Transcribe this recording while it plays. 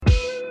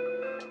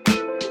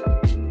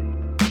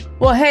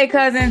Well, hey,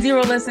 cousins, you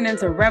were listening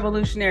to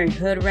Revolutionary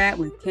Hoodrat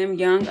with Kim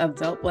Young of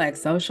Dope Black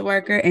Social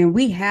Worker, and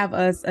we have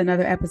us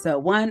another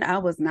episode. One, I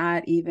was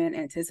not even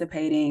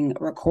anticipating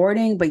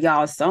recording, but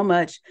y'all, so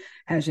much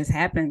has just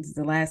happened since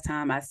the last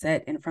time I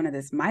sat in front of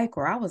this mic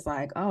where I was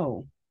like,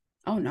 oh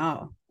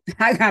no,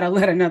 I gotta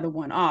let another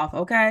one off,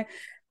 okay?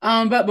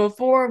 But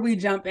before we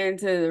jump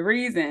into the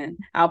reason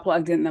I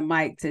plugged in the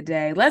mic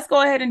today, let's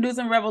go ahead and do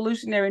some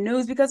revolutionary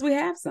news because we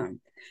have some.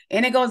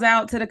 And it goes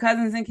out to the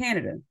cousins in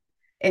Canada.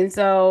 And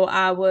so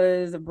I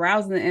was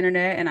browsing the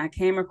internet and I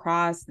came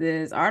across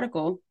this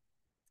article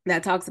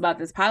that talks about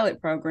this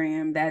pilot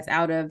program that's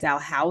out of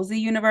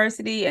Dalhousie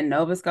University in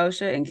Nova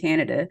Scotia in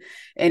Canada.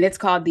 And it's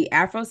called the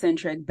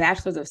Afrocentric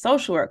Bachelors of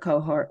Social Work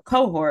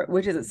cohort,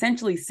 which is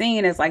essentially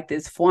seen as like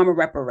this form of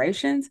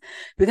reparations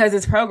because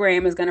this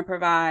program is going to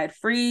provide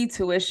free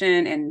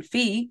tuition and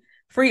free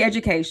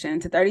education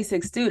to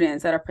 36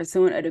 students that are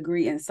pursuing a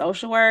degree in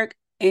social work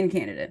in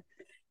Canada.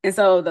 And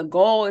so the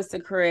goal is to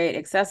create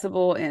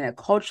accessible and a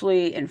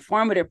culturally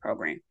informative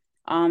program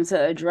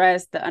to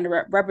address the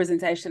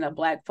underrepresentation of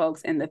Black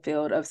folks in the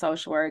field of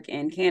social work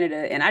in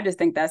Canada. And I just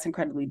think that's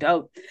incredibly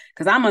dope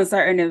because I'm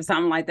uncertain if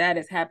something like that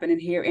is happening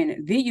here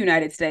in the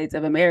United States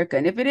of America.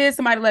 And if it is,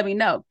 somebody let me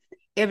know.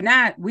 If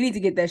not, we need to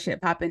get that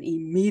shit popping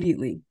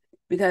immediately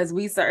because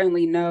we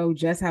certainly know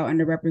just how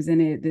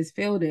underrepresented this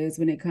field is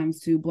when it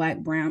comes to Black,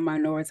 brown,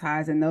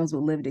 minoritized, and those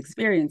with lived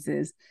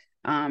experiences.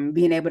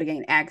 Being able to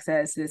gain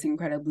access to this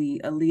incredibly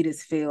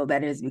elitist field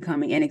that is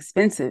becoming an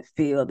expensive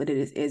field that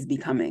it is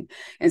becoming.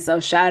 And so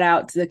shout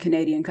out to the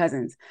Canadian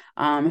cousins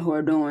who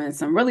are doing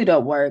some really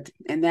dope work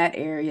in that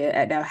area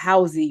at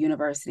Dalhousie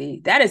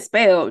University. That is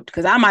spelled,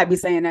 because I might be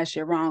saying that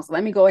shit wrong. So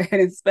let me go ahead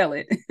and spell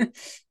it.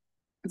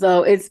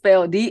 So it's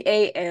spelled Dalhousie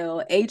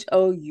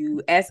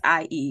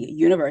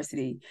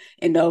University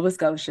in Nova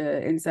Scotia.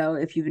 And so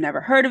if you've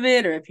never heard of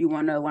it or if you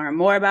want to learn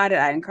more about it,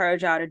 I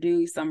encourage y'all to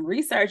do some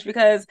research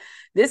because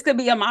this could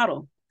be a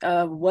model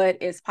of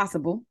what is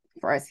possible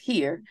for us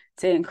here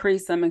to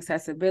increase some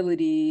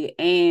accessibility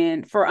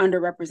and for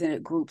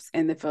underrepresented groups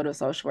in the field of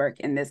social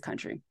work in this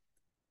country,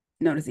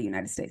 known as the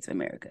United States of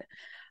America.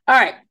 All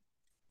right,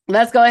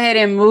 let's go ahead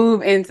and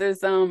move into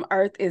some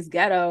Earth is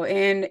Ghetto.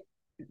 And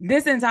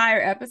this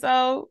entire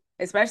episode,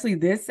 especially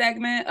this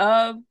segment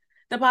of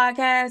the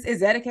podcast, is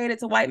dedicated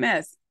to white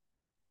mess.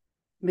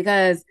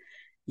 Because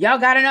y'all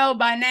got to know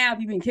by now, if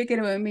you've been kicking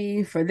it with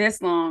me for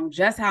this long,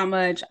 just how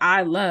much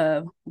I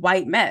love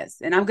white mess.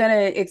 And I'm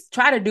going to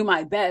try to do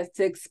my best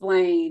to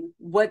explain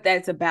what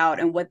that's about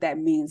and what that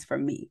means for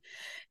me.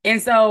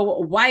 And so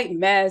white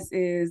mess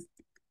is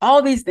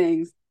all these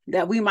things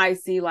that we might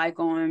see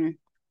like on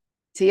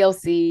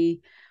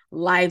TLC,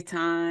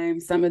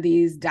 Lifetime, some of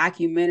these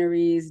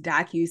documentaries,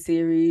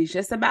 docu-series,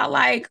 just about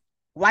like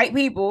white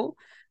people,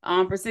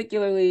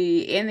 particularly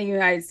in the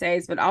United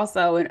States, but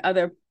also in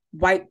other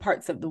white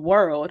parts of the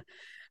world.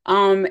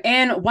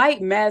 And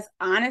white mess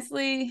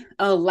honestly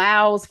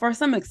allows for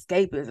some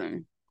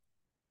escapism.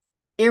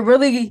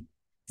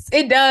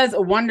 It does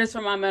wonders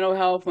for my mental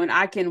health when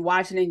I can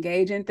watch and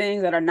engage in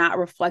things that are not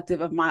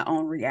reflective of my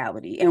own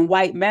reality. And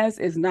white mess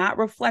is not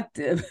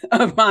reflective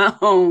of my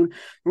own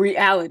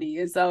reality.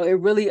 And so it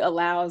really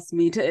allows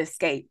me to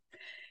escape.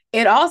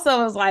 It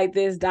also is like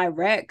this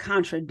direct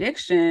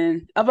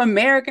contradiction of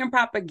American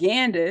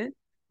propaganda,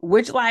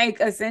 which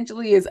like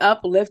essentially is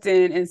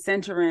uplifting and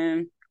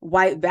centering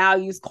white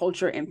values,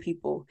 culture, and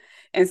people.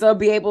 And so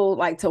be able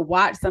like to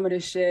watch some of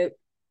this shit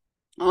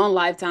on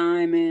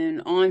Lifetime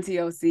and on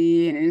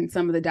TLC and in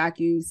some of the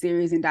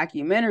docu-series and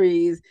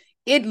documentaries,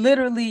 it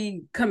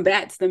literally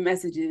combats the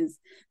messages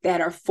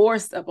that are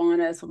forced upon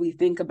us when we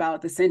think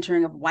about the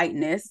centering of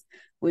whiteness,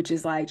 which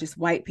is like just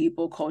white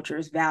people,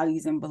 cultures,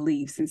 values, and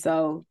beliefs. And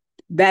so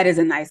that is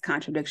a nice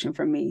contradiction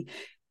for me.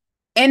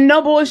 And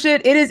no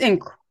bullshit, it is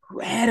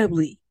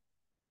incredibly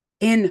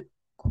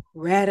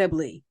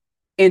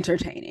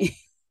entertaining.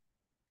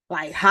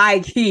 Like high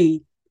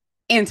key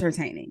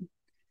entertaining.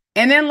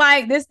 And then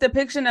like this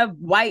depiction of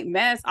white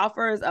mess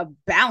offers a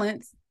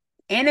balance.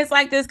 And it's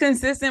like this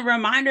consistent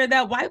reminder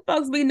that white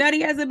folks be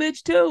nutty as a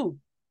bitch too.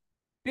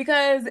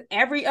 Because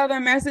every other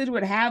message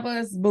would have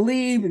us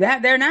believe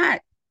that they're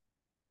not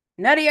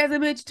nutty as a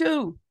bitch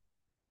too.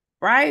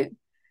 Right?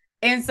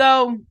 And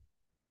so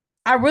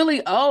I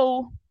really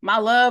owe my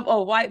love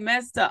of white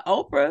mess to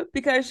Oprah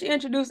because she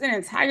introduced an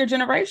entire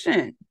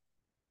generation.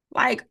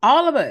 Like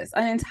all of us,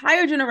 an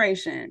entire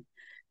generation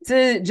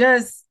to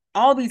just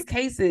all these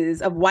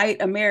cases of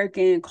white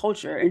American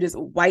culture and just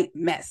white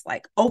mess.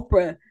 Like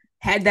Oprah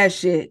had that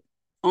shit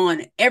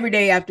on every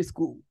day after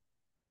school.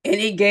 And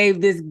it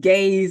gave this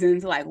gaze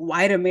into like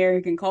white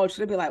American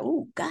culture to be like,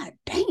 oh, God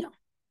damn,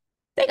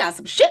 they got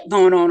some shit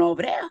going on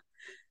over there.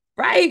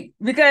 Right?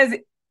 Because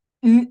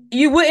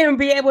you wouldn't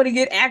be able to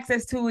get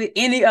access to it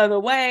any other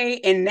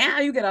way. And now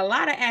you get a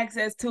lot of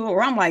access to it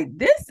where I'm like,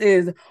 this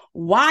is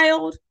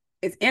wild.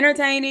 It's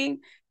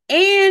entertaining.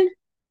 And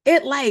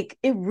it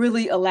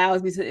really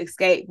allows me to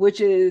escape,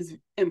 which is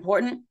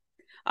important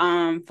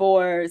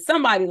for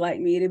somebody like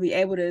me to be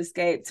able to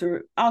escape,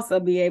 to also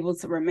be able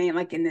to remain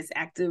like in this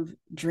active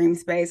dream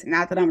space.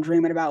 Not that I'm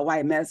dreaming about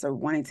white mess or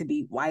wanting to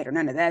be white or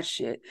none of that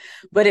shit,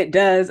 but it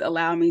does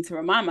allow me to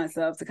remind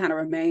myself to kind of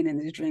remain in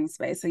this dream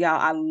space. So y'all,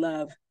 I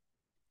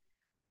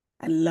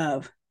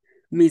love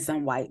me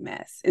some white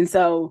mess. And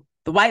so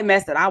the white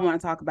mess that I want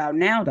to talk about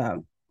now,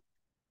 though,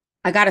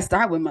 I got to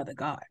start with Mother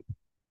God.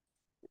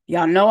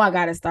 Y'all know I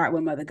got to start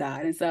with Mother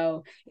God. And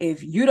so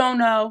if you don't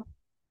know,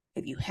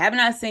 if you have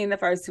not seen the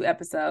first 2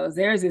 episodes,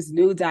 there's this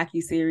new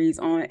docu-series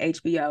on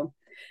HBO,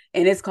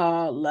 and it's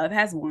called Love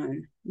Has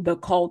Won, The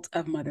Cult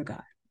of Mother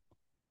God.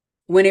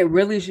 When it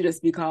really should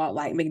just be called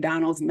like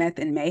McDonald's Meth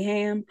and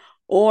Mayhem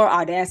or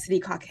Audacity,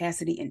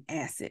 Caucasity, and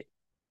Acid,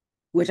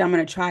 which I'm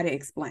going to try to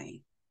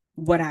explain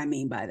what I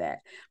mean by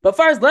that. But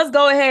first, let's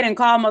go ahead and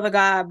call Mother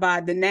God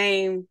by the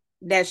name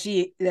that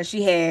she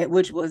had,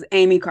 which was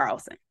Amy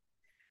Carlson.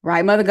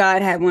 Right? Mother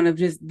God had one of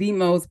just the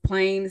most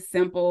plain,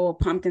 simple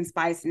pumpkin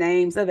spice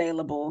names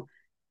available,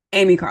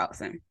 Amy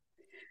Carlson.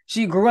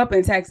 She grew up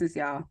in Texas,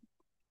 y'all.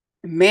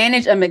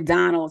 Managed a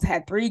McDonald's,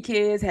 had 3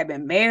 kids, had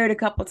been married a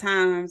couple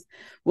times,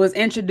 was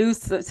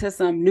introduced to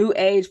some new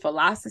age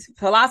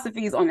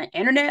philosophies on the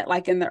internet,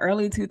 like in the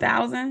early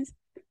 2000s.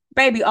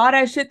 Baby, all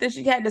that shit that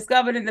she had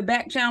discovered in the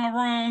back channel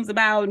rooms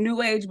about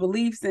new age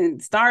beliefs and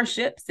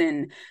starships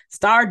and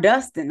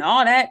stardust and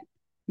all that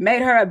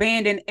made her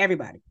abandon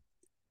everybody.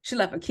 She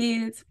left her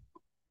kids,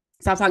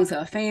 stopped talking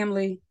to her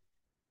family,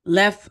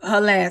 left her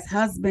last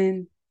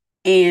husband,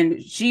 and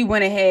she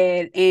went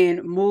ahead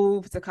and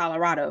moved to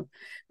Colorado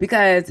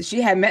because she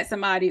had met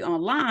somebody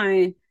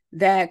online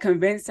that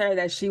convinced her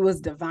that she was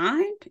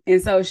divine.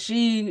 And so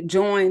she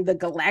joined the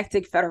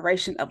Galactic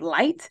Federation of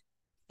Light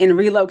and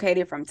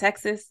relocated from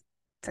Texas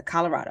to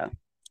Colorado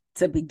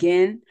to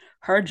begin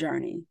her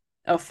journey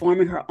of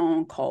forming her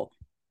own cult.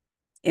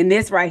 And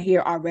this right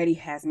here already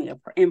has me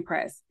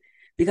impressed.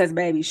 Because,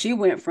 baby, she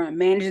went from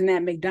managing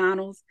that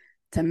McDonald's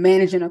to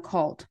managing a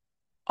cult,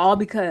 all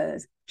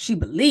because she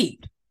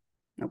believed,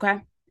 okay,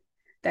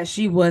 that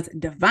she was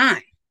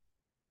divine.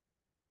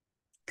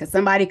 Because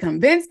somebody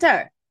convinced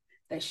her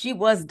that she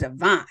was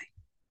divine.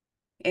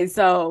 And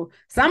so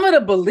some of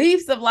the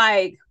beliefs of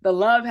like the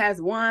love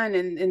has won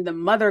and the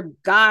mother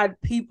God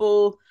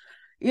people,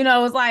 you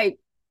know, it's like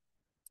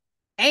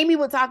Amy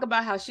would talk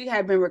about how she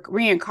had been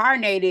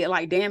reincarnated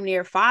like damn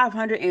near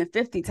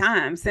 550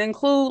 times, to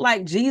include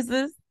like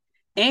Jesus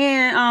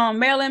and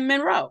Marilyn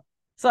Monroe.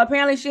 So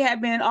apparently she had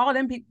been all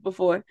them people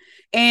before.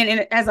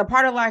 And as a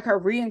part of like her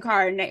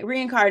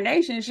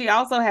reincarnation, she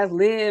also has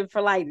lived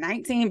for like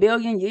 19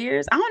 billion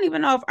years. I don't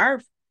even know if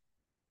Earth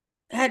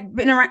had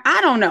been around.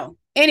 I don't know.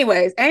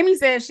 Anyways, Amy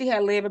says she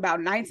had lived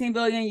about 19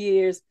 billion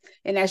years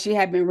and that she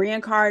had been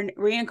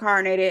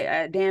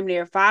reincarnated damn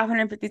near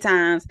 550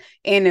 times.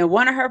 And in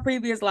one of her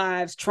previous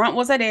lives, Trump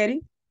was her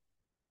daddy.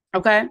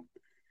 Okay.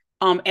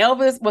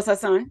 Elvis was her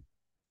son.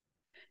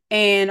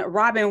 And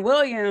Robin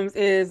Williams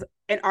is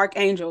an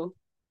archangel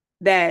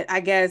that I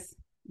guess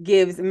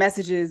gives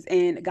messages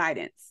and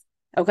guidance.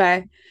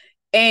 Okay.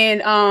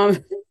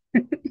 And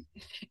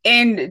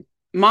and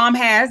mom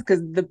has, because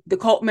the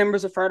cult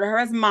members refer to her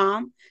as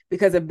mom,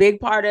 because a big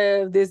part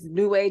of this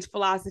new age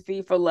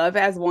philosophy for Love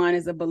Has Won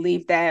is a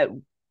belief that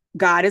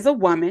God is a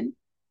woman,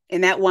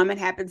 and that woman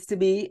happens to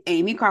be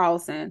Amy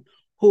Carlson,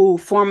 who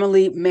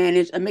formerly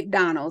managed a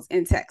McDonald's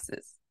in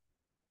Texas.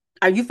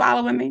 Are you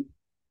following me?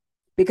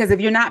 Because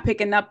if you're not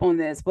picking up on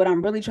this, what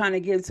I'm really trying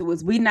to get to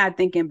is we not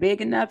thinking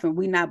big enough and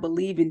we not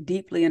believing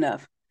deeply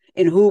enough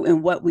in who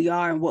and what we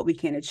are and what we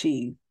can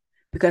achieve.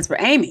 Because for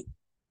Amy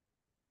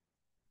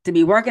to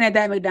be working at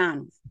that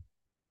McDonald's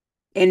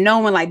and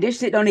knowing like this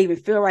shit don't even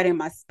feel right in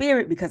my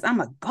spirit because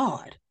I'm a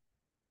God.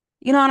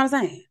 You know what I'm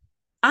saying?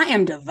 I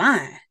am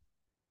divine.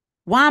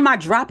 Why am I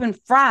dropping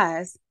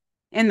fries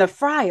in the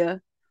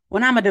fryer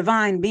when I'm a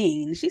divine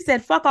being? She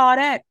said, fuck all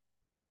that.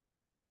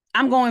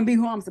 I'm going to be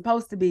who I'm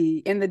supposed to be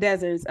in the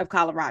deserts of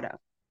Colorado.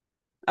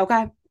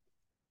 Okay.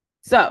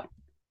 So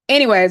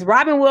anyways,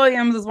 Robin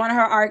Williams is one of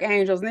her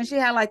archangels. And then she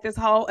had like this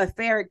whole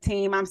etheric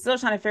team. I'm still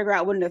trying to figure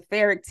out what an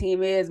etheric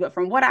team is, but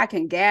from what I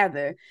can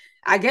gather,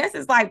 I guess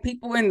it's like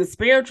people in the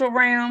spiritual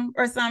realm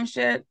or some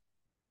shit.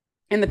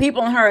 And the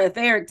people in her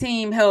etheric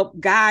team help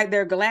guide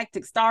their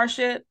galactic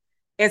starship.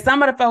 And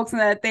some of the folks in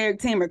the etheric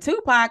team are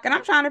Tupac. And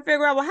I'm trying to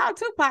figure out, well, how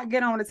Tupac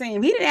get on the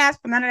team? He didn't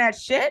ask for none of that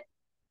shit.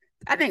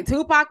 I think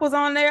Tupac was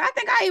on there. I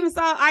think I even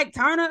saw Ike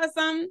Turner or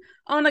something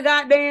on the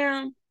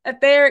goddamn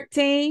etheric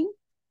team.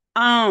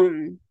 Yeah.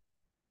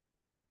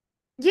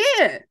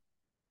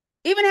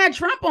 Even had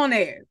Trump on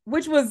there,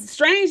 which was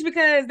strange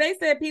because they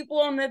said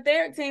people on the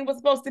etheric team was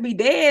supposed to be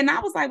dead. And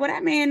I was like, well,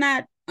 that man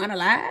not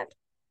unalived.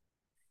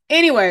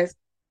 Anyways,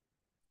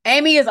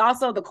 Amy is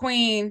also the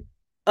queen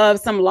of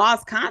some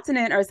lost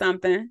continent or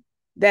something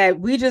that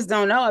we just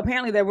don't know.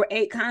 Apparently there were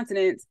 8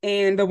 continents,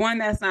 and the one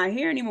that's not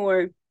here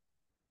anymore,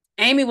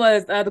 Amy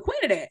was the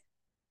queen of that.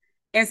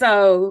 And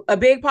so a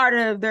big part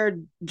of their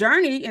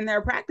journey in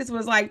their practice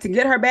was like to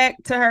get her back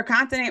to her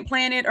continent,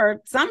 planet,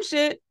 or some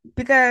shit,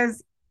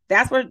 because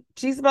that's where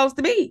she's supposed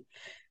to be.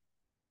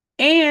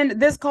 And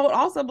this cult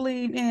also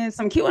believed in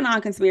some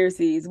QAnon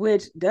conspiracies,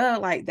 which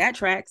like that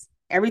tracks.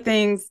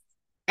 Everything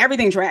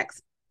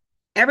tracks.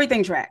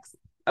 Everything tracks.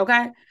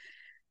 Okay.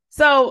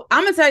 So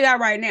I'm gonna tell y'all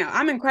right now,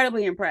 I'm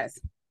incredibly impressed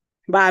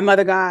by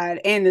Mother God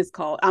and this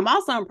cult. I'm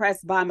also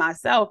impressed by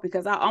myself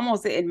because I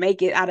almost didn't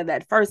make it out of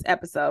that first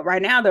episode.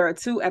 Right now, there are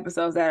 2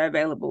 episodes that are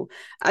available.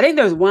 I think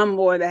there's one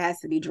more that has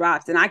to be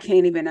dropped, and I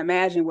can't even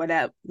imagine where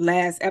that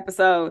last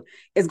episode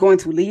is going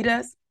to lead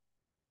us.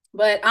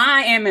 But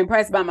I am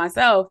impressed by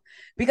myself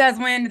because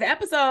when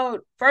the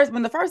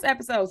first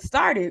episode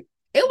started,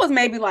 it was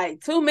maybe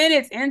like 2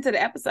 minutes into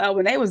the episode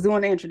when they was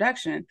doing the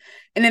introduction,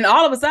 and then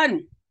all of a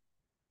sudden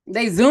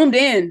they zoomed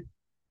in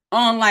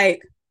on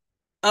like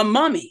a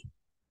mummy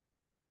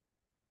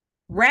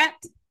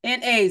wrapped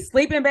in a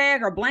sleeping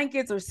bag or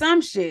blankets or some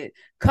shit,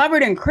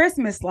 covered in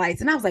Christmas lights.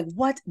 And I was like,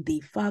 what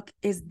the fuck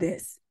is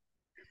this?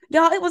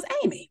 Y'all, it was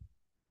Amy.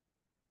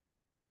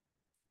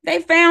 They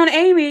found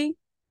Amy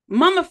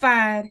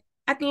mummified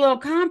at the little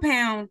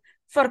compound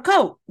for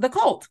the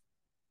cult.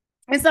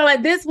 And so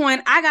at this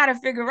point, I got to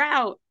figure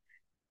out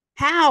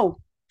how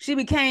she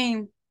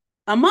became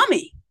a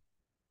mummy.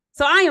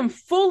 So I am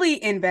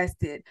fully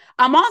invested.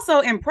 I'm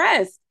also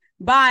impressed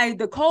by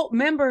the cult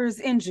members'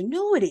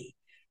 ingenuity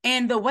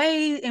and the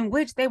way in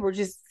which they were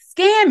just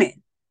scamming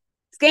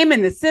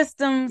the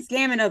system,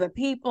 scamming other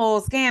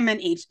people, scamming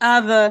each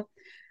other.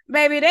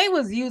 Baby, they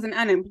was using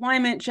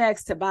unemployment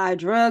checks to buy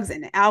drugs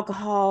and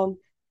alcohol.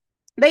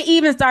 They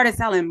even started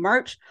selling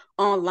merch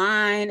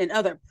online and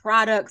other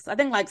products. I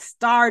think like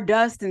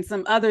Stardust and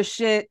some other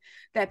shit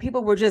that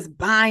people were just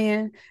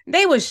buying.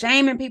 They were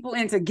shaming people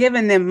into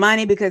giving them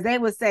money because they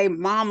would say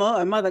Mama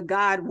or Mother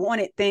God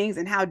wanted things,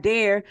 and how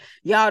dare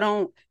y'all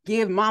don't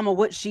give Mama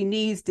what she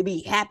needs to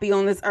be happy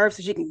on this earth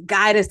so she can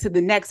guide us to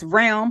the next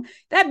realm.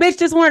 That bitch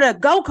just wanted a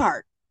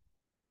go-kart.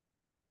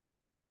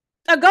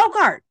 A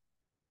go-kart.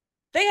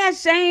 They had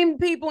shamed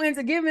people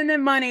into giving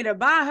them money to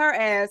buy her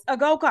ass a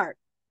go-kart.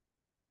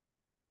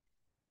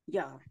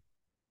 Y'all.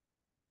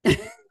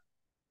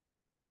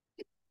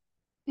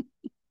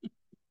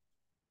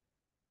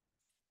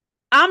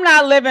 I'm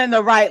not living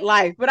the right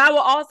life, but I will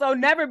also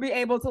never be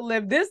able to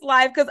live this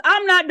life because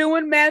I'm not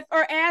doing meth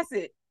or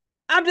acid.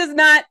 I'm just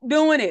not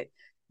doing it.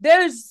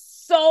 There's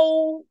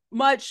so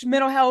much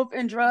mental health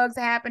and drugs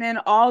happening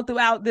all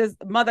throughout this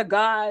Mother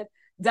God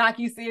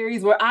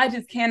docu-series where I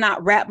just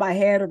cannot wrap my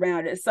head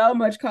around it. So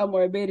much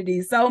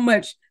comorbidity, so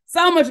much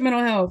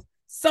mental health,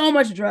 so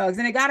much drugs.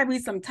 And it got to be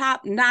some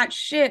top-notch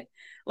shit.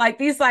 Like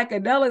these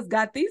psychedelics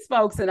got these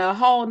folks in a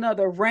whole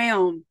nother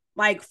realm.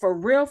 Like for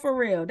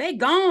real. They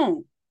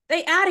gone.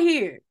 They out of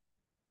here.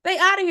 They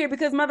out of here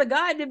because Mother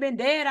God had been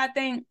dead, I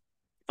think,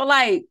 for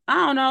like,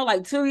 I don't know,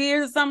 like 2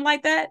 years or something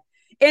like that.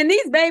 And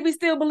these babies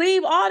still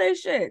believe all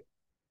this shit.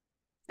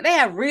 They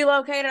have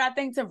relocated, I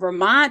think, to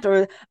Vermont,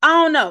 or I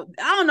don't know.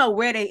 I don't know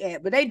where they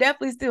at, but they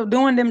definitely still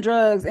doing them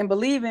drugs and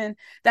believing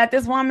that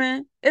this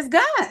woman is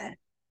God.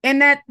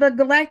 And that the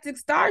galactic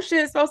starship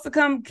is supposed to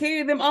come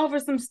carry them over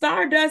some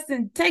stardust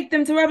and take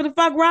them to wherever the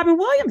fuck Robin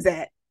Williams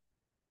at.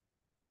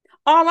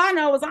 All I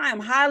know is I am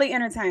highly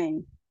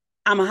entertained.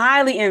 I'm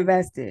highly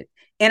invested.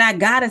 And I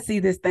got to see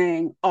this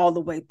thing all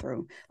the way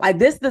through. Like,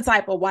 this is the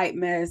type of white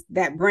mess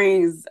that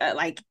brings,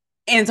 like,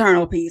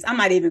 internal peace. I'm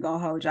not even going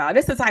to hold y'all.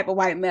 This is the type of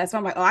white mess. So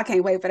I'm like, oh, I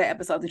can't wait for that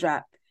episode to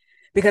drop.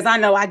 Because I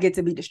know I get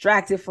to be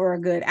distracted for a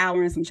good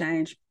hour and some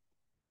change.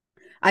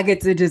 I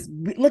get to just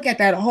look at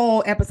that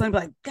whole episode and be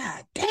like,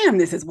 God damn,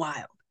 this is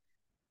wild.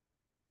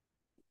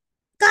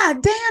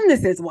 God damn,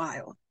 this is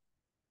wild.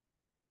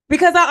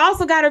 Because I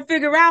also got to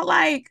figure out,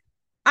 like,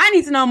 I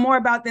need to know more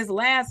about this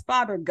last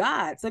Father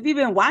God. So if you've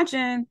been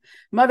watching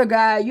Mother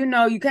God, you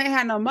know you can't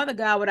have no Mother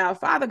God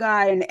without Father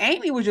God. And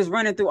Amy was just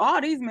running through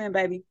all these men,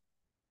 baby.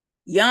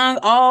 Young,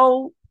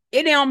 old,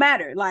 it don't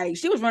matter. Like,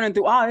 she was running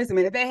through all this. I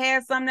mean, if they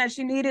had something that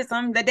she needed,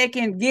 something that they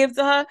can give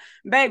to her,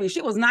 baby,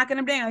 she was knocking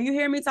them down. You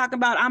hear me talking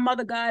about I'm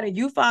Mother God and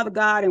you Father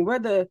God and we're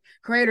the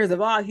creators of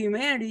all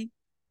humanity.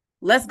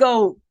 Let's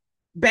go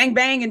bang,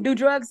 bang and do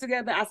drugs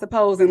together, I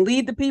suppose, and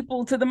lead the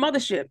people to the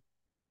mothership.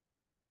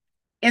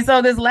 And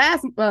so this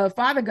last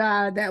Father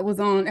God that was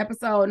on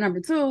episode number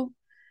 2,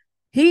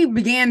 he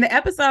began the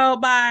episode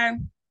by,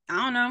 I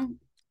don't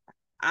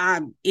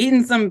know,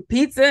 eating some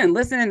pizza and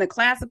listening to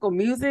classical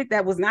music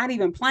that was not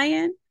even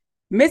playing.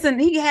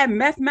 He had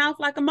meth mouth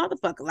like a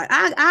motherfucker. Like,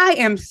 I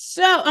am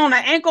so on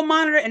an ankle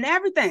monitor and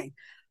everything.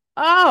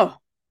 Oh,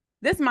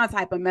 this is my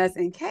type of mess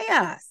and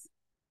chaos.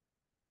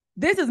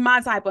 This is my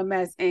type of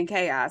mess and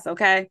chaos,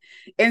 okay?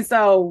 And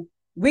so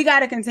we got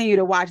to continue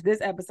to watch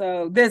this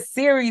episode, this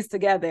series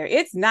together.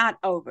 It's not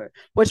over,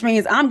 which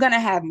means I'm going to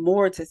have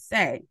more to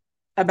say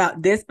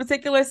about this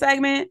particular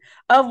segment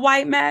of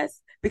White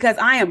Mess because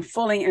I am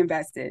fully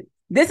invested.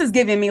 This is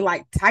giving me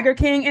like Tiger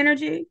King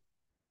energy.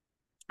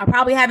 I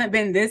probably haven't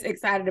been this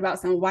excited about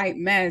some White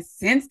Mess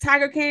since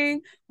Tiger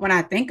King when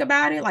I think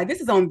about it. Like,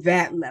 this is on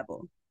that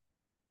level.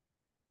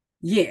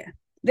 Yeah,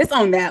 this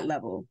on that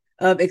level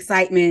of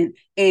excitement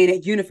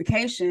and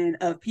unification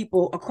of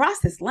people across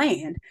this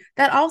land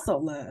that also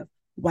love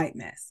White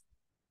Mess.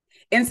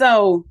 And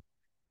so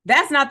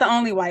That's not the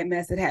only white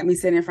mess that had me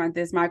sitting in front of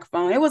this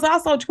microphone. It was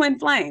also Twin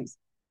Flames,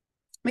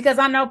 because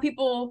I know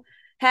people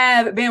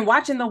have been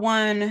watching the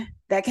one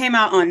that came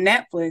out on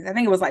Netflix. I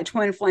think it was like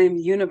Twin Flame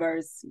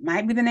Universe,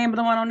 might be the name of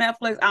the one on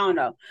Netflix. I don't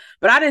know.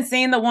 But I didn't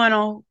see the one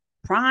on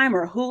Prime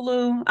or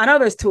Hulu. I know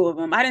there's two of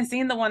them. I didn't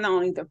see the one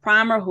on either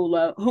Prime or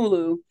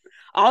Hulu.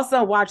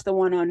 Also watched the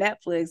one on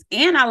Netflix,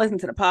 and I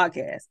listened to the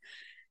podcast.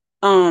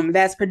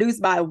 That's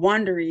produced by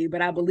Wondery,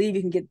 but I believe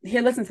you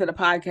can listen to the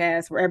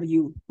podcast wherever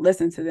you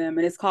listen to them,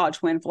 and it's called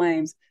Twin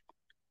Flames.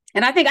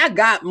 And I think I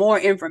got more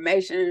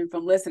information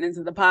from listening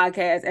to the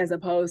podcast as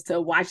opposed to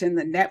watching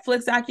the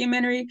Netflix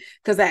documentary,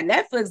 because that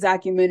Netflix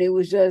documentary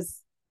was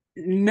just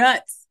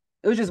nuts.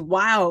 It was just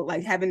wild,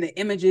 like having the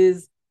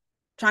images,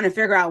 trying to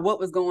figure out what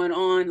was going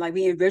on, like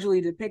being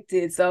visually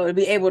depicted. So to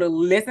be able to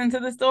listen to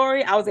the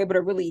story, I was able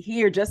to really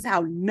hear just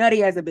how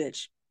nutty as a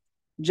bitch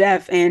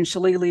Jeff and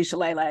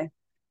Shalele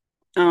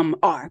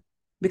are,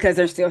 because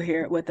they're still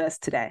here with us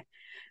today.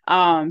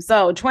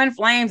 So Twin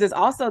Flames is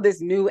also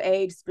this new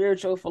age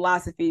spiritual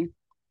philosophy.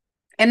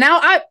 And now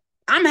I'm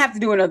gonna have to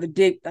do another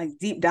deep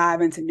dive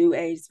into new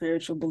age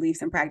spiritual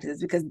beliefs and practices,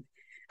 because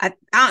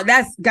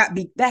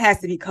that has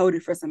to be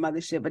coded for some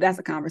other shit, but that's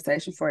a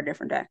conversation for a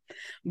different day.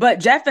 But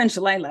Jeff and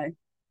Shalele,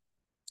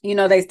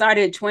 they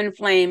started Twin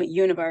Flame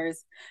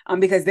Universe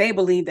because they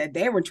believed that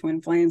they were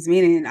twin flames,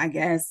 meaning, I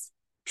guess,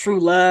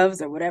 true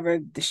loves or whatever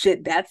the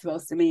shit that's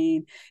supposed to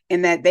mean,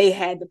 and that they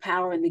had the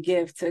power and the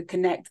gift to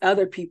connect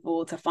other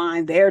people to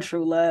find their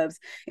true loves.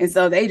 And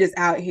so they just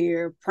out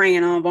here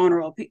preying on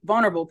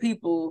vulnerable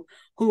people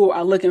who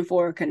are looking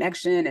for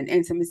connection and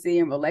intimacy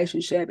and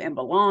relationship and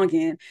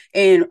belonging,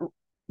 and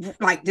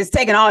like just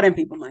taking all them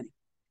people money,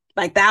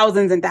 like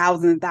thousands and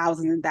thousands and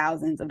thousands and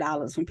thousands of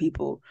dollars from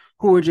people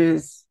who are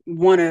just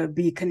want to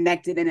be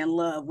connected and in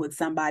love with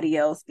somebody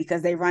else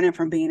because they're running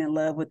from being in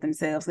love with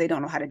themselves. They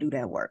don't know how to do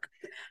that work.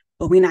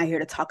 But we're not here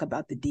to talk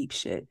about the deep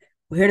shit.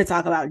 We're here to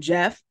talk about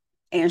Jeff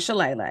and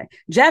Shalele.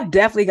 Jeff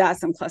definitely got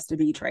some cluster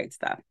B traits,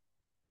 though.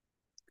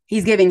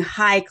 He's giving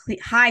high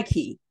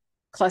key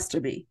cluster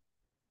B.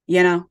 He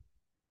a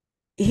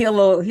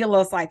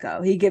little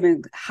psycho. He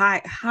giving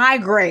high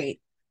grade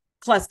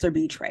cluster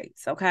B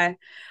traits, okay?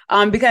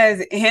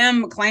 Because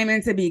him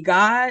claiming to be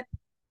God,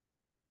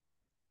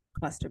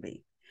 cluster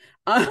B.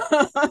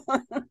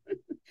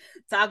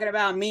 Talking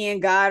about me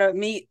and God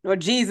or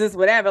Jesus,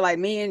 whatever, like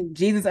me and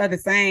Jesus are the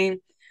same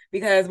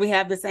because we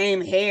have the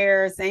same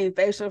hair, same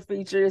facial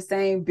features,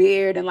 same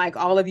beard, and like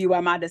all of you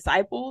are my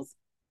disciples.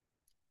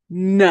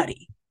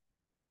 Nutty.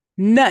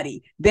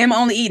 Them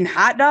only eating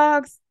hot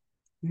dogs,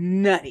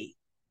 nutty.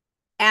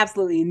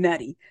 Absolutely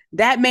nutty.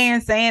 That man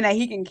saying that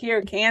he can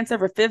cure cancer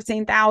for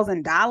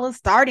 $15,000,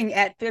 starting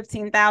at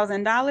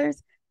 $15,000,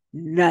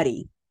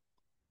 nutty.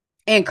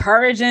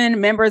 Encouraging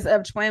members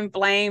of Twin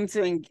Flame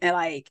to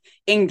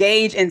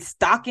engage in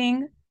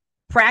stalking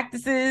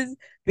practices,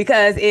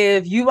 because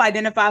if you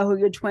identify who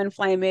your twin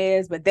flame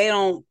is, but they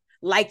don't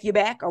like you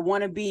back or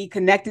want to be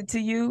connected to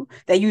you,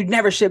 that you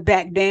never should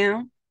back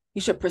down.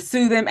 You should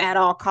pursue them at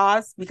all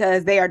costs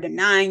because they are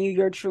denying you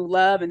your true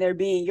love and they're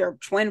being your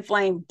twin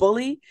flame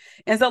bully.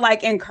 And so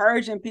like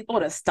encouraging people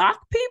to stalk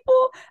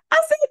people,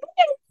 I say,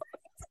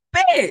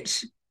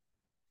 bitch.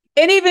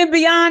 And even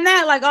beyond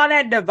that, like all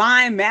that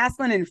divine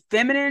masculine and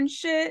feminine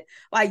shit,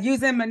 like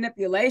using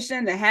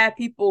manipulation to have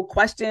people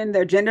question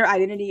their gender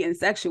identity and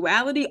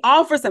sexuality,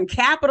 all for some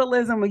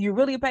capitalism when you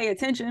really pay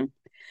attention.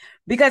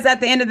 Because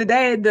at the end of the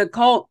day, the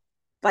cult,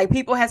 like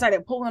people had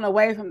started pulling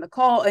away from the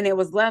cult, and it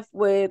was left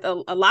with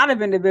a lot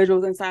of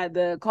individuals inside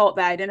the cult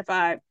that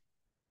identified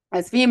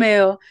as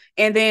female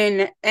and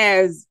then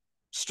as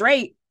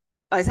straight,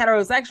 as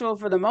heterosexual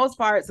for the most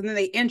part. So then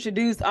they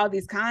introduced all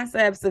these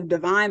concepts of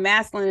divine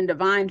masculine and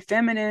divine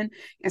feminine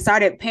and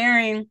started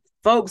pairing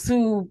folks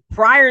who,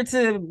 prior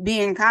to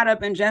being caught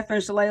up in Jeff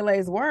and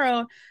Shalele's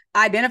world,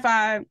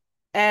 identified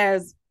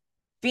as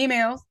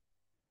females,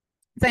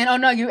 saying, oh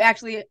no,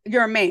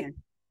 you're a man.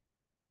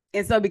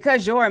 And so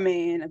because you're a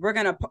man, we're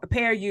going to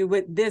pair you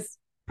with this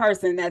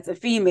person that's a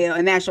female,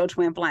 and that's your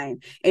twin flame.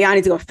 And y'all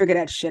need to go figure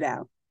that shit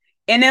out.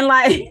 And then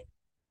like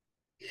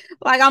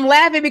I'm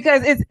laughing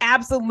because it's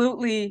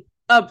absolutely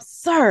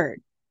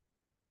absurd.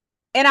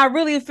 And I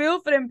really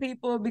feel for them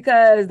people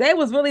because they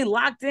was really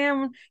locked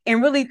in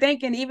and really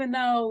thinking, even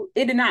though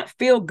it did not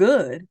feel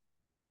good,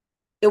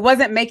 it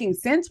wasn't making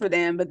sense for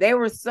them, but they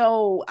were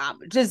so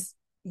just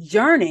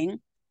yearning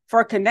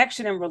for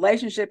connection and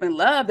relationship and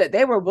love that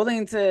they were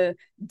willing to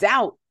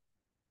doubt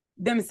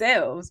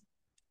themselves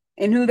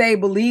and who they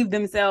believed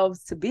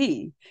themselves to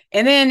be.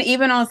 And then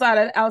even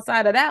outside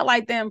of that,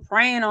 like them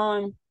preying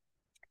on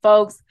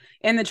folks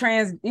in the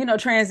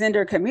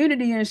transgender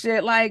community and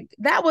shit, like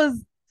that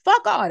was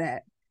fuck all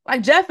that.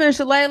 Like Jeff and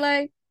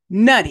Shalele,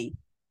 nutty,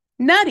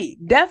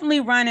 definitely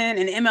running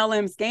an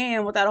MLM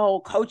scam with that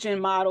whole coaching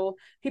model,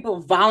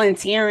 people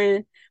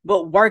volunteering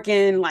but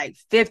working like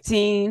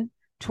 15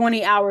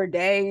 20-hour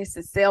days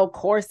to sell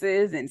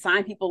courses and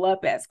sign people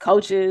up as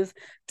coaches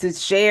to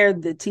share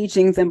the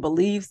teachings and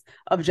beliefs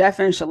of Jeff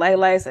and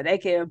Shalele so they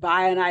could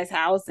buy a nice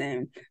house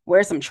and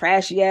wear some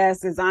trashy ass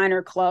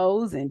designer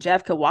clothes, and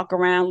Jeff could walk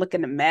around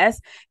looking a mess.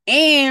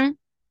 And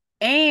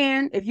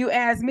if you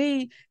ask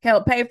me,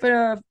 help pay for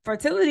the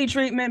fertility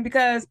treatment,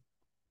 because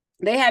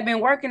they had been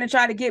working to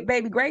try to get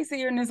baby Grace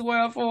here in this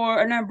world for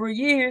a number of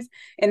years,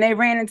 and they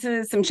ran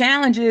into some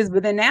challenges,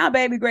 but then now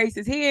baby Grace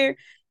is here,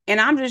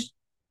 and I'm just,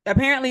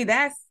 apparently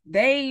that's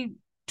they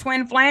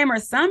twin flame or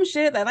some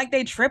shit, like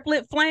they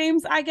triplet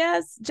flames, I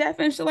guess Jeff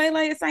and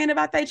Shalele is saying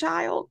about their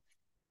child.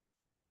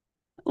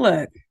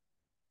 Look,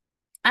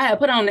 I have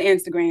put on the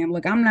Instagram,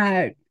 look,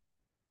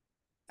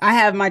 I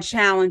have my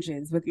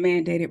challenges with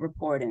mandated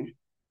reporting,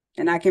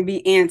 and I can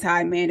be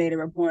anti-mandated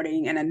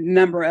reporting in a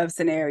number of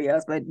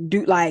scenarios, but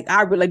do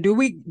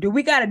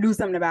we got to do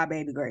something about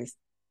baby Grace?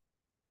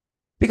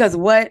 Because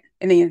what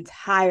in the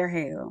entire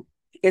hell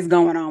is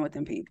going on with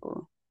them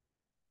people?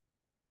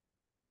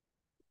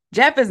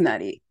 Jeff is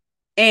nutty,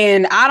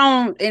 and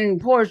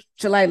poor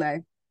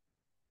Shalele,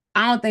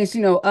 I don't think she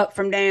know up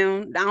from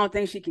down. I don't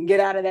think she can get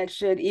out of that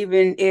shit,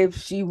 even if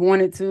she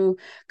wanted to.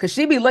 Cause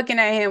she be looking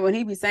at him when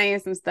he be saying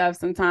some stuff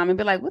sometime and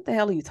be like, what the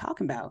hell are you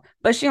talking about?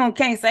 But she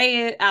can't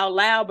say it out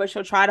loud, but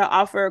she'll try to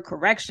offer a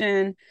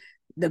correction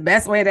the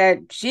best way that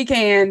she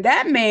can.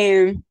 That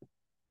man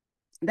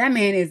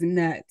is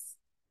nuts.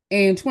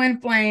 And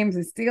Twin Flames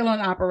is still in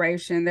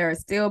operation. There are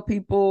still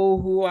people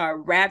who are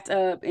wrapped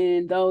up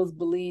in those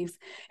beliefs.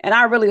 And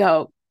I really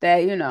hope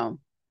that,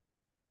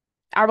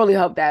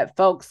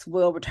 folks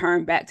will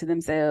return back to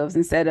themselves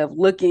instead of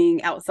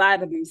looking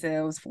outside of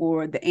themselves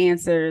for the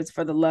answers,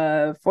 for the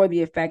love, for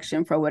the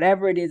affection, for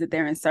whatever it is that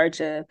they're in search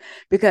of.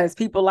 Because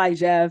people like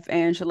Jeff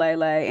and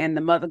Shalele and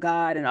the Mother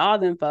God and all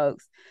them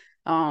folks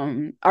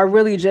are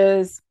really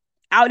just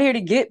out here to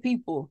get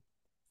people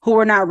who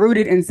are not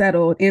rooted and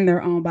settled in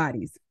their own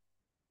bodies.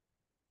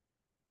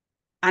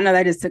 I know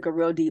that just took a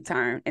real deep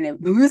turn, and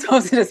we were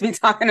supposed to just be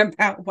talking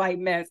about white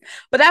mess,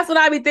 but that's what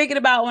I be thinking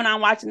about when I'm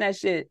watching that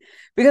shit,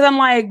 because I'm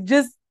like,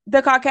 just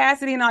the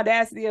caucasity and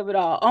audacity of it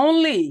all.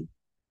 Only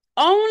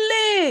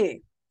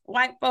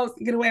white folks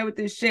can get away with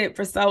this shit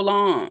for so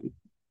long.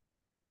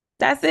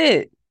 That's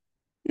it.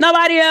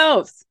 Nobody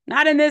else.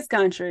 Not in this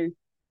country.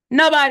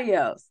 Nobody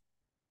else.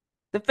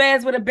 The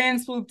feds would have been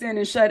swooped in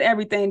and shut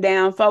everything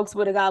down. Folks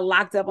would have got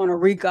locked up on a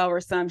RICO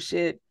or some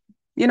shit.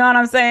 You know what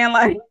I'm saying?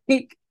 Like,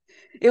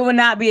 it would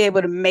not be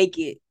able to make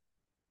it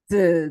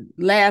to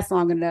last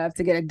long enough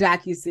to get a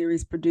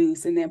docu-series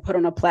produced and then put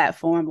on a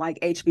platform like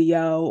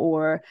HBO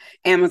or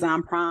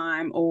Amazon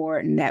Prime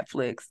or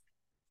Netflix.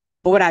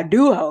 But what I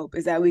do hope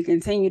is that we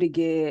continue to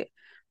get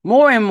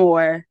more and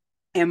more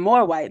and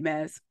more white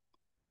mess,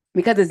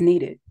 because it's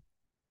needed.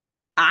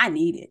 I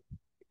need it.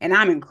 And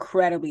I'm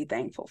incredibly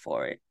thankful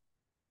for it.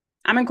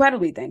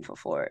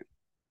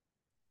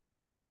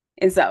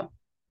 And so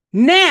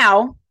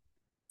now,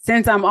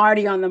 since I'm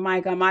already on the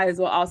mic, I might as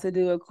well also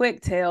do a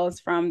quick Tales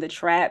from the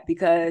Trap,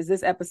 because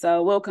this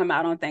episode will come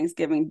out on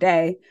Thanksgiving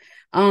Day.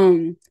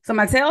 So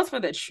my Tales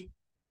from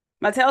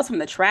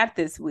the Trap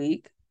this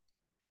week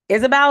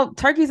is about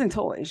turkeys and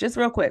toys, just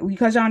real quick,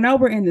 because y'all know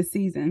we're in the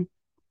season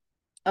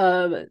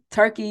of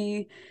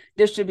turkey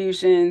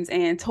distributions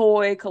and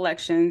toy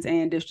collections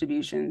and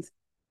distributions.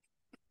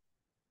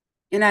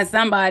 And as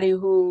somebody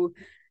who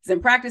has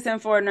been practicing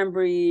for a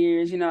number of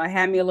years, I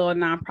had me a little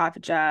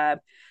nonprofit job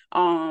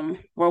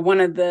where one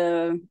of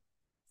the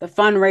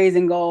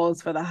fundraising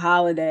goals for the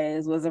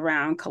holidays was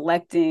around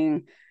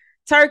collecting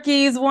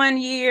turkeys one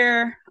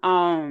year.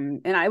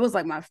 And it was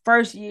like my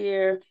first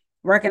year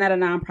working at a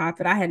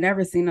nonprofit. I had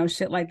never seen no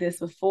shit like this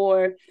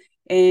before.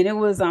 And it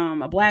was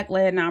a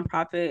Black-led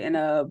nonprofit in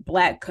a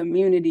Black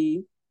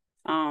community,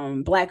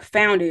 Black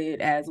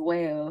founded as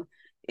well.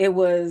 It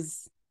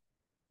was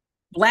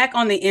Black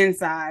on the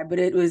inside, but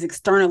it was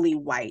externally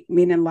white,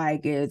 meaning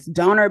like its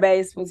donor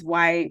base was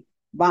white,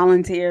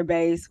 volunteer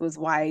base was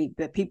white.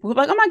 The people who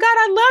were like, oh my God,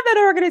 I love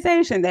that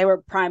organization, they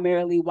were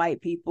primarily white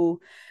people.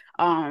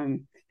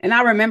 And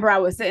I remember I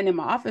was sitting in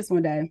my office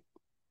one day,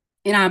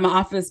 and my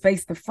office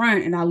faced the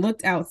front, and I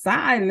looked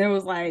outside, and there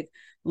was like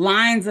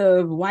lines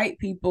of white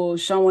people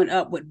showing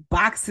up with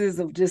boxes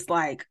of just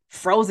like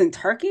frozen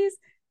turkeys.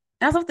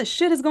 And I was like, what the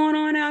shit is going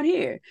on out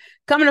here?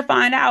 Coming to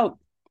find out,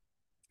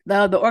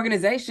 the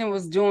organization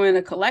was doing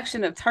a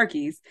collection of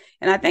turkeys,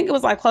 and I think it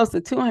was like close to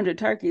 200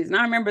 turkeys. And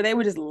I remember they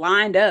were just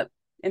lined up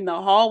in the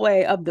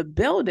hallway of the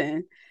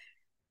building.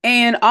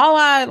 And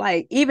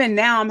even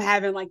now I'm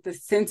having like the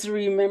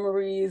sensory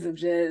memories of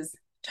just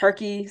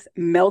turkeys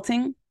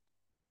melting,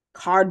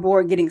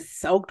 cardboard getting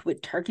soaked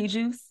with turkey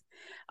juice,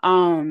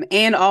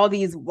 and all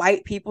these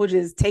white people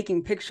just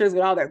taking pictures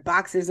with all their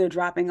boxes they're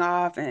dropping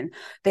off, and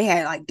they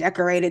had like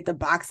decorated the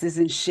boxes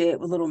and shit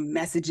with little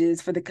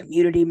messages for the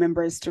community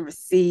members to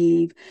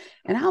receive.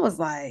 And I was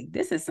like,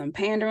 this is some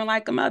pandering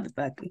like a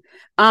motherfucker.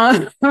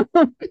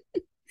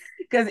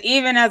 Because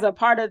even as a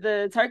part of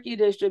the turkey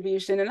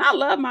distribution, and I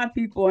love my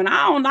people and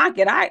I don't knock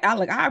it,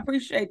 I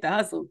appreciate the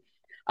hustle.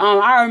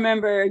 I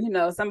remember,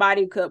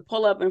 somebody could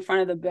pull up in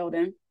front of the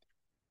building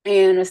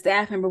and a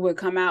staff member would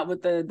come out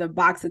with the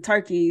box of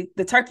turkey,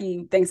 the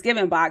turkey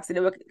Thanksgiving box, and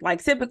it would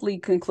like typically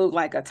conclude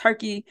like a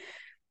turkey,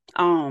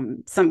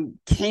 some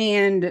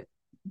canned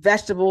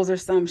vegetables or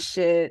some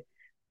shit,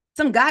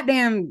 some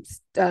goddamn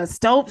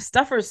stove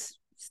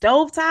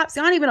tops.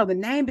 I don't even know the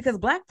name because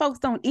Black folks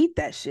don't eat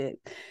that shit.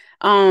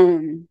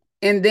 And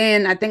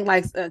then I think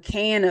like a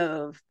can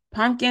of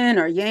pumpkin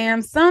or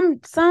yam, some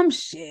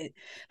shit.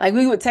 Like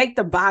we would take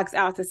the box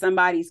out to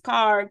somebody's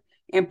car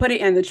and put it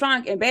in the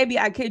trunk. And baby,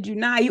 I kid you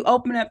not, you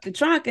open up the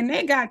trunk and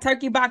they got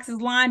turkey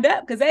boxes lined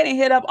up because they didn't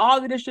hit up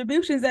all the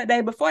distributions that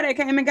day before they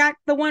came and got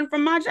the one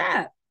from my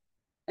job.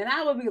 And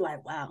I would be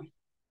like, wow.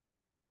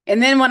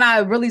 And then when I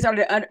really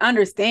started to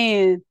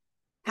understand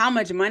how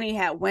much money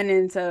had went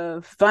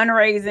into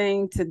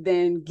fundraising to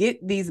then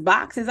get these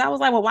boxes, I was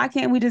like, well, why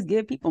can't we just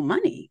give people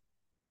money?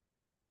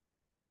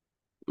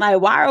 Like,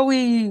 why are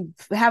we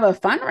have a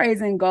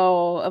fundraising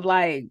goal of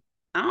like,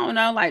 I don't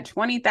know, like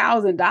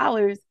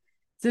 $20,000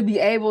 to be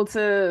able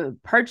to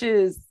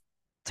purchase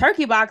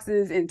turkey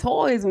boxes and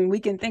toys when we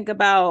can think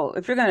about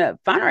if you're going to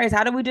fundraise,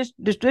 how do we just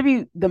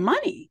distribute the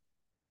money?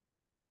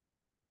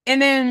 And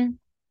then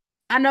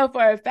I know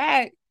for a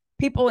fact,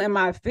 people in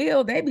my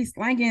field, they be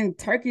slanging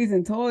turkeys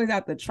and toys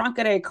out the trunk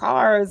of their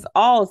cars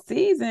all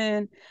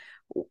season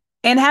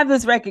and have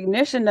this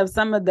recognition of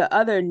some of the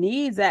other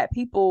needs that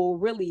people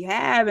really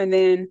have. And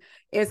then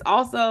it's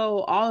also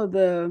all of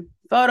the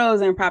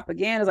photos and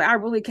propaganda. Like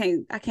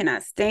I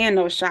cannot stand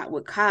no shop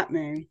with cop,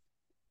 man.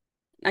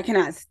 I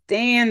cannot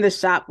stand the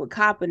shop with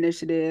cop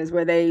initiatives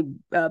where they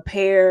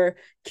pair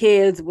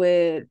kids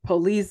with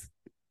police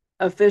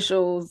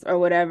officials or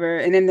whatever,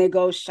 and then they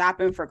go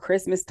shopping for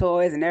Christmas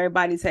toys and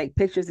everybody take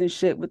pictures and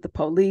shit with the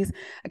police.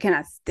 I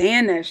cannot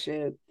stand that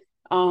shit.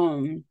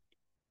 And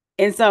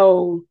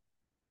so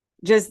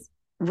just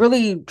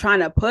really trying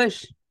to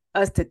push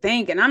us to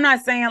think, and I'm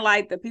not saying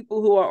like the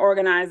people who are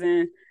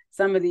organizing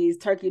some of these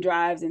turkey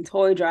drives and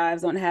toy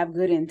drives don't have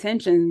good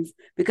intentions,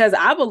 because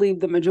I believe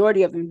the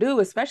majority of them do,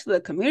 especially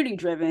the community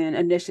driven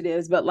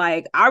initiatives. But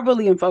like, I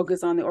really am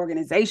focused on the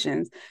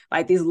organizations,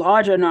 like these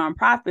larger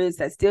nonprofits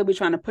that still be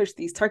trying to push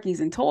these turkeys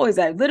and toys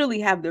that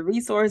literally have the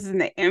resources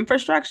and the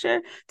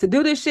infrastructure to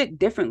do this shit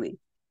differently,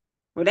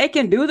 where they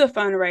can do the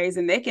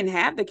fundraising, they can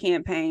have the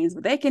campaigns,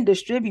 but they can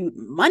distribute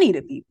money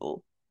to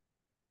people.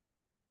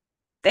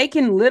 They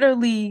can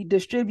literally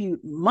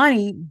distribute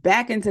money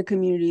back into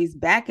communities,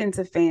 back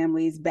into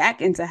families, back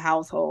into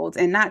households,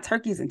 and not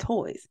turkeys and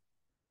toys.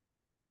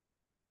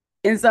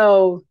 And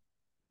so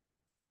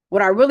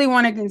what I really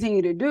want to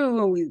continue to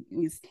do,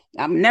 and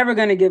I'm never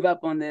going to give up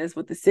on this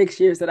with the 6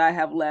 years that I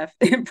have left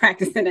in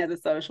practicing as a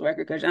social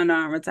worker, because I know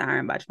I'm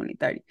retiring by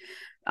 2030.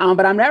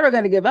 But I'm never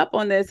going to give up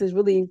on this, is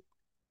really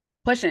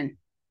pushing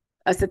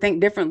us to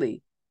think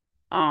differently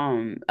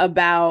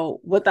about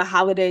what the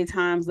holiday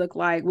times look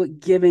like, what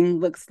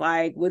giving looks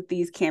like, what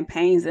these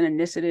campaigns and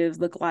initiatives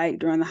look like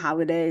during the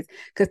holidays,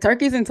 because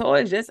turkeys and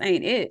toys just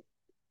ain't it.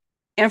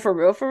 And for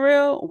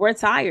real, we're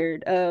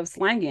tired of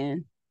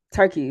slanging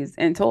turkeys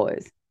and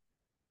toys.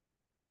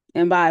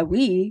 And by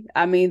we,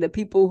 I mean the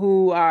people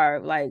who are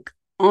like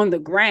on the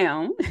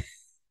ground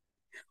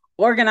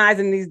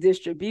organizing these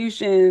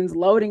distributions,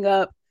 loading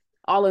up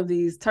all of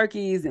these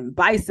turkeys and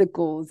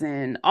bicycles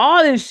and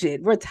all this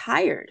shit. We're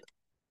tired.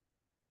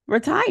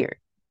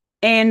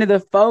 And the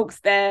folks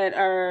that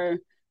are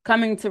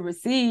coming to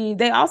receive,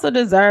 they also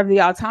deserve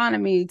the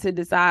autonomy to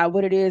decide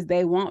what it is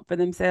they want for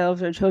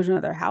themselves or children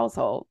of their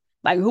household.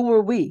 Like, who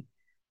are we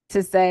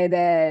to say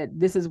that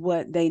this is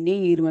what they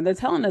need when they're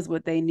telling us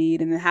what they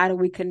need? And then how do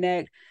we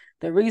connect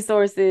the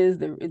resources,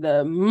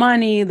 the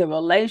money, the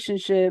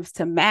relationships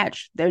to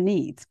match their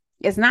needs?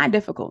 It's not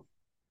difficult.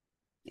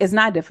 And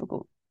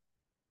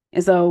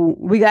so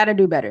we got to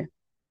do better.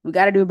 We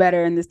got to do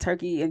better in this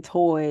turkey and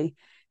toy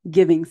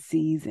giving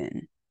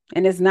season.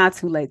 And it's not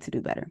too late to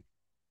do better.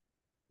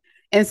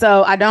 And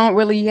so I don't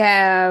really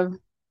have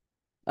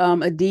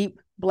a deep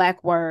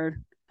Black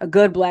word, a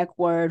good Black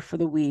word for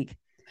the week.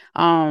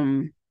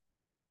 The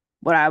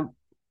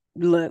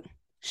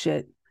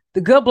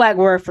good Black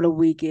word for the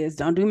week is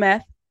don't do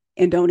meth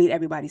and don't eat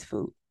everybody's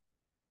food.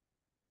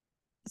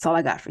 That's all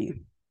I got for you.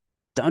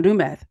 Don't do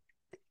meth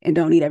and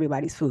don't eat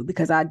everybody's food,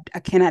 because I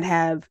cannot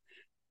have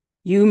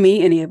you,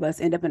 me, any of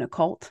us end up in a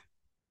cult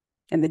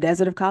in the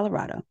desert of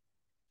Colorado.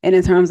 And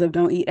in terms of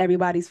don't eat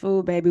everybody's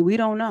food, baby, we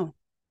don't know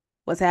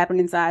what's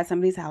happening inside some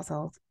of these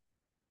households.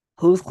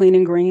 Who's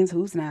cleaning greens,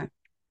 who's not.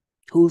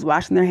 Who's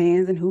washing their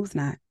hands and who's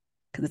not.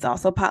 Because it's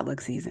also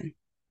potluck season.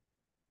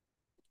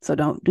 So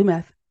don't do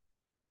meth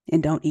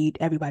and don't eat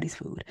everybody's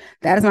food.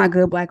 That is my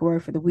good Black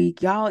word for the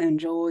week. Y'all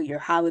enjoy your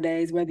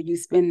holidays, whether you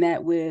spend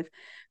that with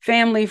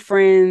family,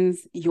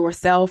 friends,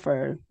 yourself,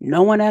 or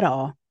no one at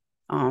all.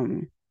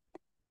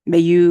 May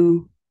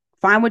you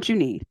find what you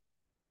need.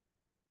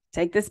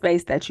 Take the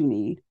space that you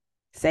need.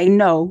 Say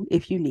no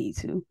if you need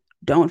to.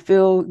 Don't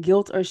feel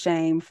guilt or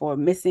shame for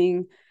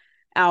missing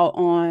out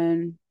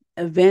on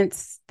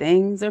events,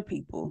 things, or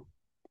people.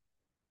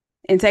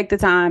 And take the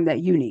time that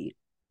you need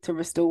to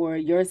restore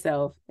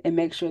yourself and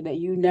make sure that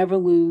you never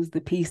lose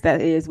the peace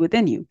that is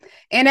within you.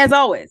 And as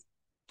always,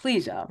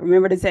 please, y'all,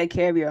 remember to take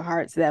care of your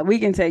heart so that we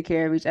can take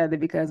care of each other,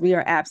 because we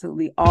are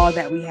absolutely all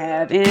that we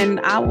have. And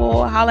I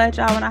will holler at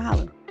y'all when I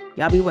holler.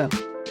 Y'all be well.